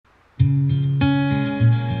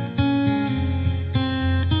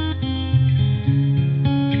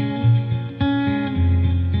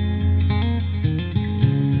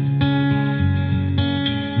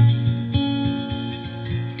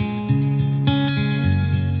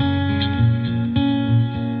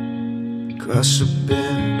Crush a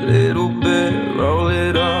bit, little bit, roll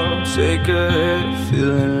it up, take a hit,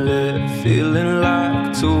 feeling lit, feeling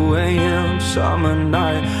like 2 a.m. summer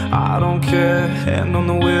night. I don't care, hand on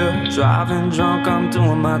the wheel, driving drunk, I'm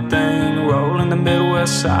doing my thing, rolling the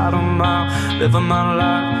Midwest side of mile, living my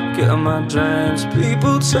life, getting my dreams.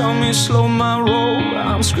 People tell me slow my roll,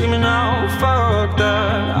 I'm screaming out, fuck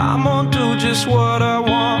that. I'm gonna do just what I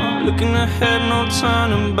want, looking ahead, no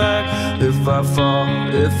turning back. If I fall,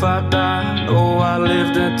 if I die, oh, I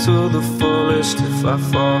lived it to the fullest. If I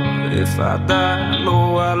fall, if I die,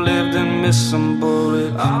 oh, I lived and missed some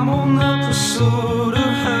bullets. I'm on the pursuit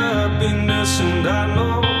of happiness, and I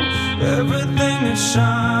know everything that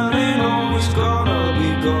shines ain't always gonna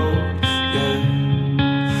be gold.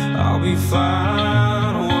 Yeah, I'll be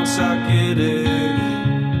fine once I get it.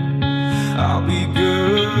 I'll be good.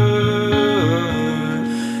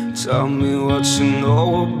 Tell me what you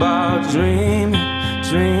know about dreaming,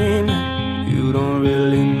 dreaming. You don't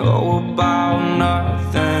really know about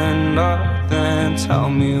nothing, nothing. Tell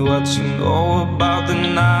me what you know about the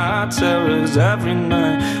night terrors every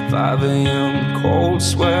night. 5 a.m. cold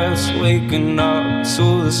sweats, waking up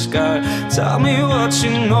to the sky. Tell me what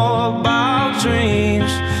you know about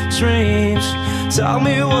dreams, dreams. Tell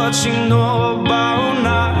me what you know about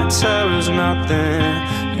night terrors, nothing.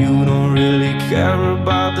 You don't really care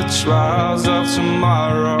about the trials of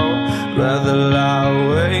tomorrow. Rather lie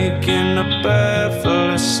awake in a bed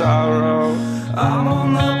full of sorrow. I'm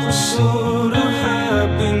on the pursuit of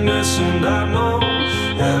happiness, and I know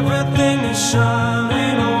everything that shines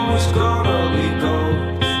ain't always gonna be gold.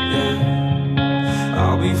 Yeah,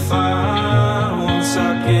 I'll be fine once I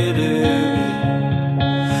get it.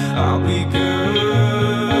 I'll be good.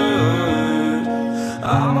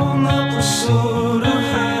 I'm on the pursuit of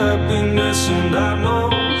happiness, and I know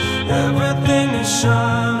everything that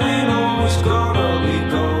shines ain't always gonna be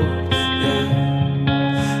gold. Yeah,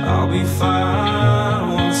 I'll be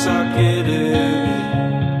fine once I get it.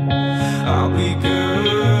 I'll be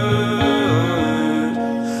good.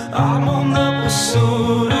 I'm on the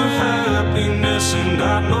pursuit of happiness, and I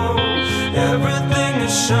know everything that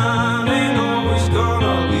shines